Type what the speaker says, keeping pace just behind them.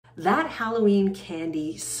That Halloween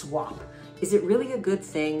candy swap, is it really a good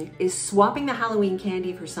thing? Is swapping the Halloween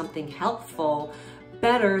candy for something helpful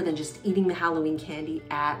better than just eating the Halloween candy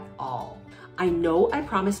at all? I know I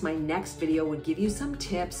promised my next video would give you some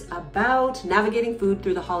tips about navigating food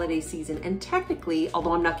through the holiday season. And technically,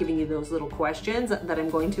 although I'm not giving you those little questions that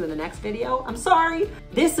I'm going to in the next video, I'm sorry,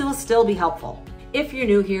 this will still be helpful. If you're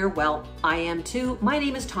new here, well, I am too. My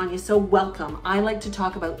name is Tanya, so welcome. I like to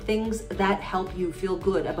talk about things that help you feel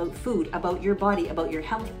good about food, about your body, about your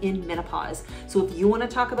health in menopause. So if you want to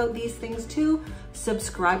talk about these things too,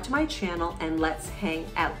 subscribe to my channel and let's hang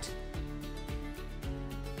out.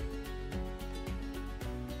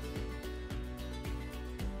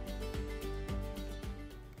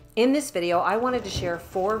 In this video, I wanted to share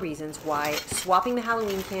 4 reasons why swapping the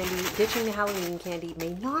Halloween candy, ditching the Halloween candy may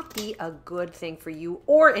not be a good thing for you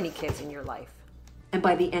or any kids in your life. And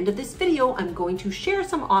by the end of this video, I'm going to share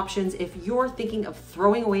some options if you're thinking of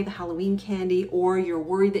throwing away the Halloween candy, or you're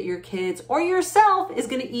worried that your kids or yourself is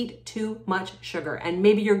gonna eat too much sugar. And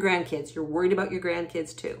maybe your grandkids, you're worried about your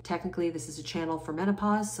grandkids too. Technically, this is a channel for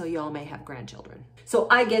menopause, so y'all may have grandchildren. So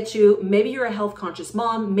I get you. Maybe you're a health conscious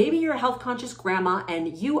mom, maybe you're a health conscious grandma,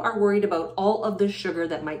 and you are worried about all of the sugar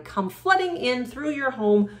that might come flooding in through your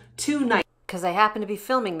home tonight. Because I happen to be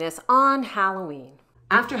filming this on Halloween.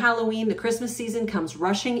 After Halloween, the Christmas season comes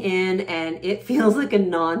rushing in and it feels like a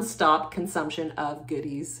non-stop consumption of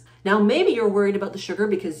goodies. Now, maybe you're worried about the sugar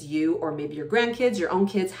because you, or maybe your grandkids, your own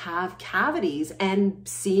kids have cavities, and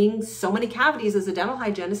seeing so many cavities as a dental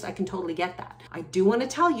hygienist, I can totally get that. I do want to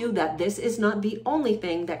tell you that this is not the only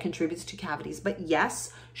thing that contributes to cavities, but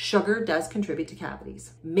yes, sugar does contribute to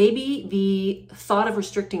cavities. Maybe the thought of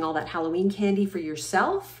restricting all that Halloween candy for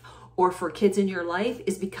yourself or for kids in your life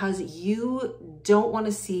is because you don't want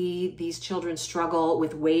to see these children struggle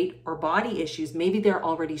with weight or body issues. Maybe they're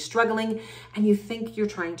already struggling and you think you're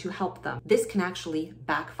trying to help them. This can actually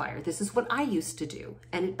backfire. This is what I used to do,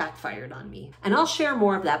 and it backfired on me. And I'll share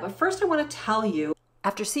more of that, but first I want to tell you,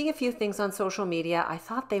 after seeing a few things on social media, I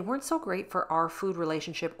thought they weren't so great for our food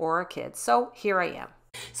relationship or our kids. So here I am.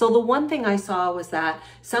 So the one thing I saw was that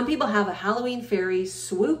some people have a Halloween fairy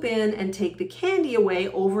swoop in and take the candy away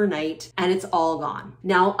overnight and it's all gone.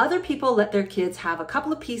 Now, other people let their kids have a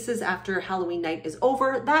couple of pieces after Halloween night is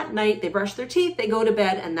over. That night, they brush their teeth, they go to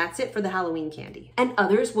bed, and that's it for the Halloween candy. And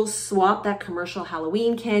others will swap that commercial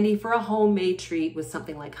Halloween candy for a homemade treat with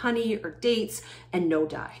something like honey or dates and no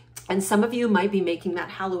dye. And some of you might be making that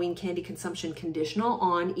Halloween candy consumption conditional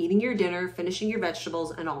on eating your dinner, finishing your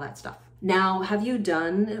vegetables, and all that stuff. Now, have you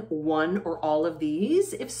done one or all of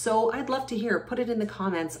these? If so, I'd love to hear. Put it in the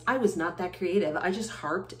comments. I was not that creative. I just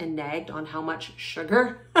harped and nagged on how much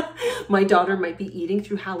sugar my daughter might be eating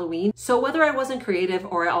through Halloween. So whether I wasn't creative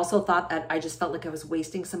or I also thought that I just felt like I was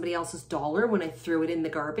wasting somebody else's dollar when I threw it in the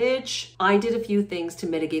garbage, I did a few things to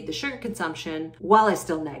mitigate the sugar consumption while I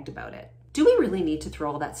still nagged about it. Do we really need to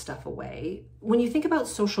throw all that stuff away? When you think about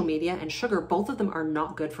social media and sugar, both of them are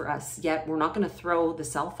not good for us, yet we're not going to throw the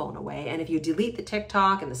cell phone away. And if you delete the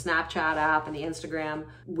TikTok and the Snapchat app and the Instagram,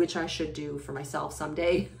 which I should do for myself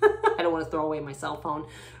someday, I don't want to throw away my cell phone.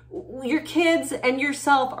 Your kids and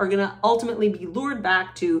yourself are going to ultimately be lured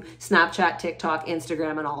back to Snapchat, TikTok,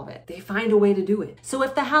 Instagram, and all of it. They find a way to do it. So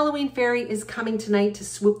if the Halloween fairy is coming tonight to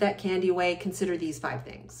swoop that candy away, consider these 5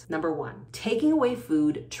 things. Number 1, taking away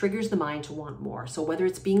food triggers the mind to want more. So whether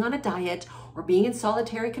it's being on a diet or being in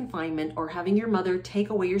solitary confinement or having your mother take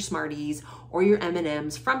away your Smarties or your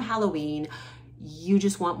M&Ms from Halloween, you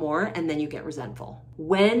just want more and then you get resentful.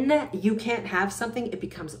 When you can't have something, it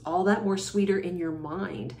becomes all that more sweeter in your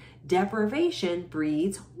mind. Deprivation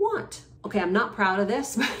breeds want. Okay, I'm not proud of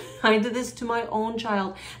this, but I did this to my own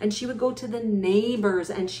child, and she would go to the neighbors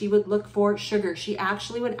and she would look for sugar. She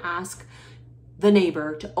actually would ask the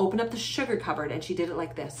neighbor to open up the sugar cupboard, and she did it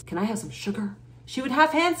like this. Can I have some sugar? She would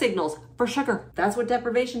have hand signals for sugar. That's what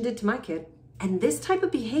deprivation did to my kid. And this type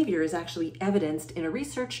of behavior is actually evidenced in a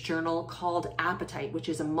research journal called Appetite, which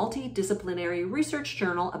is a multidisciplinary research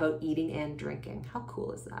journal about eating and drinking. How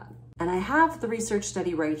cool is that? And I have the research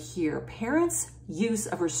study right here. Parents' use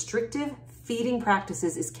of restrictive feeding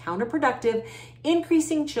practices is counterproductive,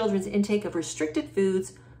 increasing children's intake of restricted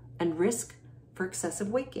foods and risk for excessive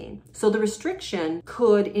weight gain. So the restriction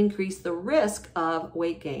could increase the risk of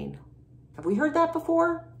weight gain. Have we heard that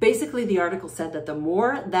before? Basically, the article said that the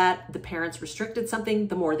more that the parents restricted something,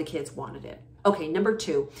 the more the kids wanted it. Okay, number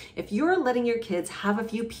 2, if you're letting your kids have a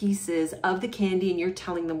few pieces of the candy and you're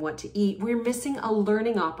telling them what to eat, we're missing a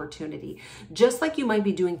learning opportunity. Just like you might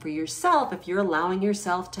be doing for yourself, if you're allowing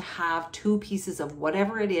yourself to have 2 pieces of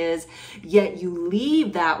whatever it is, yet you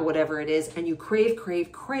leave that whatever it is and you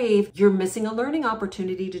crave, you're missing a learning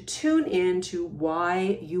opportunity to tune in to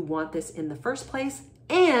why you want this in the first place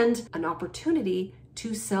and an opportunity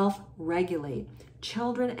to self-regulate.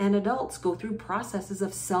 Children and adults go through processes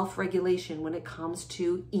of self-regulation when it comes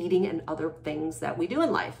to eating and other things that we do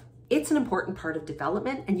in life. It's an important part of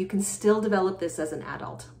development, and you can still develop this as an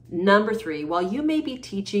adult. Number 3, while you may be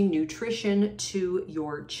teaching nutrition to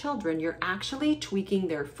your children, you're actually tweaking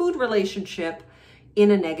their food relationship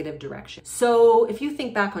in a negative direction. So if you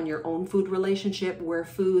think back on your own food relationship where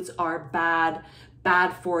foods are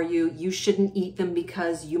bad for you, you shouldn't eat them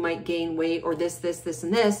because you might gain weight or this,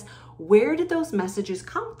 and this, where did those messages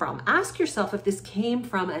come from? Ask yourself if this came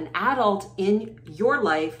from an adult in your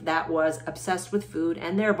life that was obsessed with food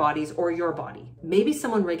and their bodies or your body. Maybe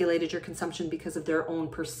someone regulated your consumption because of their own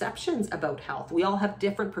perceptions about health. We all have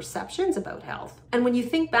different perceptions about health. And when you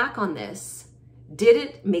think back on this, did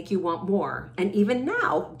it make you want more? And even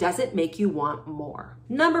now, does it make you want more?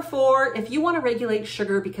 Number 4, if you want to regulate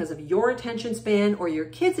sugar because of your attention span or your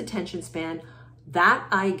kid's attention span, that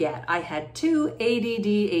I get. I had 2 ADD,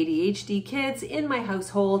 ADHD kids in my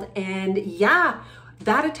household, and yeah,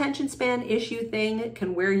 that attention span issue thing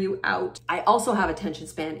can wear you out. I also have attention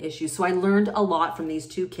span issues, so I learned a lot from these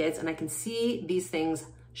 2 kids, and I can see these things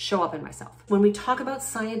show up in myself. When we talk about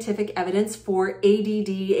scientific evidence for ADD,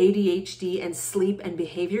 ADHD, and sleep and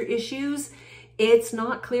behavior issues, it's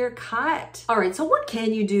not clear cut. All right, so what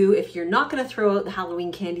can you do if you're not gonna throw out the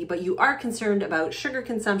Halloween candy, but you are concerned about sugar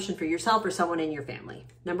consumption for yourself or someone in your family?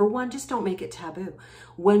 Number 1, just don't make it taboo.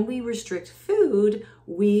 When we restrict food,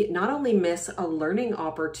 we not only miss a learning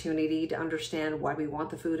opportunity to understand why we want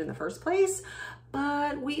the food in the first place,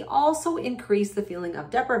 but we also increase the feeling of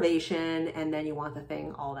deprivation, and then you want the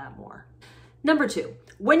thing all that more. Number 2,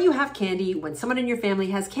 when you have candy, when someone in your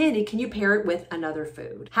family has candy, can you pair it with another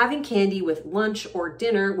food? Having candy with lunch or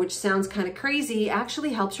dinner, which sounds kind of crazy,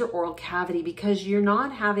 actually helps your oral cavity because you're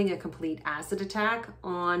not having a complete acid attack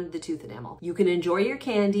on the tooth enamel. You can enjoy your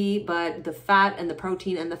candy, but the fat and the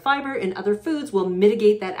protein and the fiber in other foods will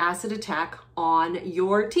mitigate that acid attack on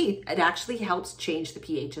your teeth. It actually helps change the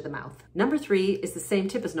pH of the mouth. Number 3 is the same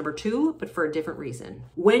tip as number 2, but for a different reason.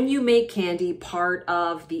 When you make candy part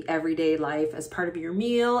of the everyday life, as part of your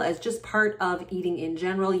meal, as just part of eating in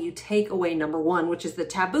general, you take away number 1, which is the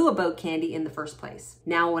taboo about candy in the first place.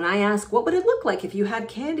 Now, when I ask, what would it look like if you had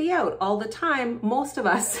candy out all the time? Most of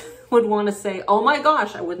us would want to say, oh my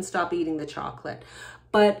gosh, I wouldn't stop eating the chocolate.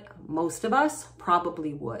 But most of us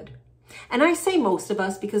probably would. And I say most of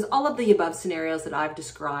us because all of the above scenarios that I've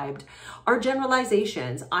described are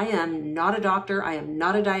generalizations. I am not a doctor. I am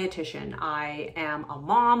not a dietitian. I am a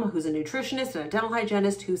mom who's a nutritionist and a dental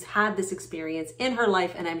hygienist who's had this experience in her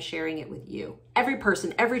life, and I'm sharing it with you. Every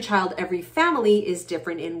person, every child, every family is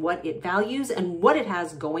different in what it values and what it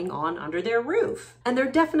has going on under their roof. And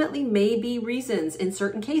there definitely may be reasons in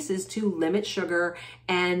certain cases to limit sugar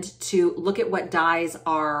and to look at what dyes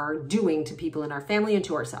are doing to people in our family and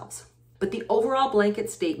to ourselves. But the overall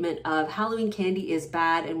blanket statement of Halloween candy is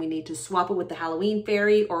bad and we need to swap it with the Halloween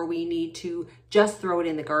fairy, or we need to just throw it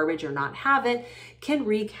in the garbage or not have it, can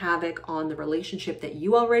wreak havoc on the relationship that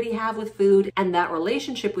you already have with food and that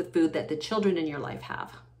relationship with food that the children in your life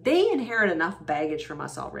have. They inherit enough baggage from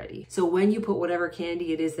us already. So when you put whatever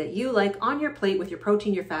candy it is that you like on your plate with your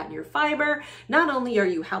protein, your fat, and your fiber, not only are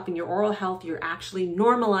you helping your oral health, you're actually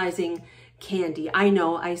normalizing candy. I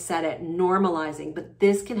know I said it, normalizing, but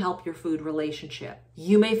this can help your food relationship.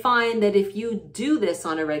 You may find that if you do this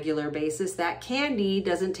on a regular basis, that candy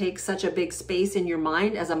doesn't take such a big space in your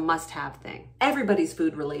mind as a must-have thing. Everybody's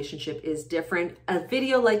food relationship is different. A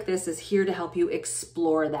video like this is here to help you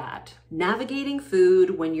explore that. Navigating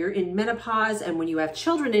food when you're in menopause and when you have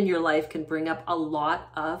children in your life can bring up a lot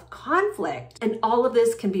of conflict. And all of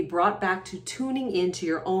this can be brought back to tuning into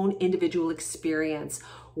your own individual experience.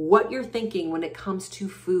 What you're thinking when it comes to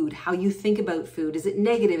food, how you think about food. Is it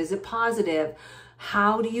negative? Is it positive?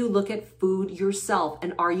 How do you look at food yourself?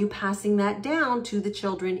 And are you passing that down to the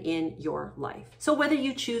children in your life? So whether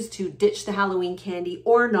you choose to ditch the Halloween candy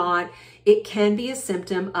or not, it can be a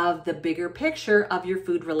symptom of the bigger picture of your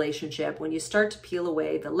food relationship when you start to peel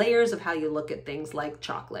away the layers of how you look at things like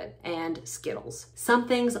chocolate and Skittles. Some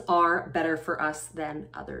things are better for us than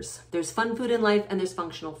others. There's fun food in life and there's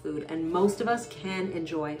functional food, and most of us can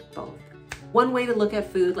enjoy both. One way to look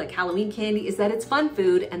at food like Halloween candy is that it's fun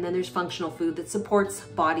food, and then there's functional food that supports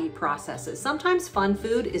body processes. Sometimes fun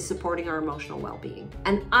food is supporting our emotional well-being.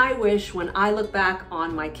 And I wish when I look back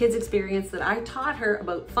on my kids' experience that I taught her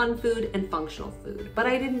about fun food and functional food, but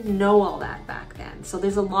I didn't know all that back then. So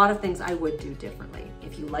there's a lot of things I would do differently.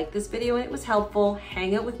 If you liked this video and it was helpful,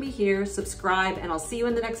 hang out with me here, subscribe, and I'll see you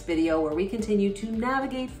in the next video where we continue to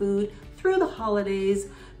navigate food through the holidays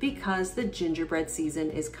because the gingerbread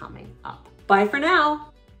season is coming up. Bye for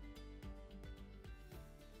now.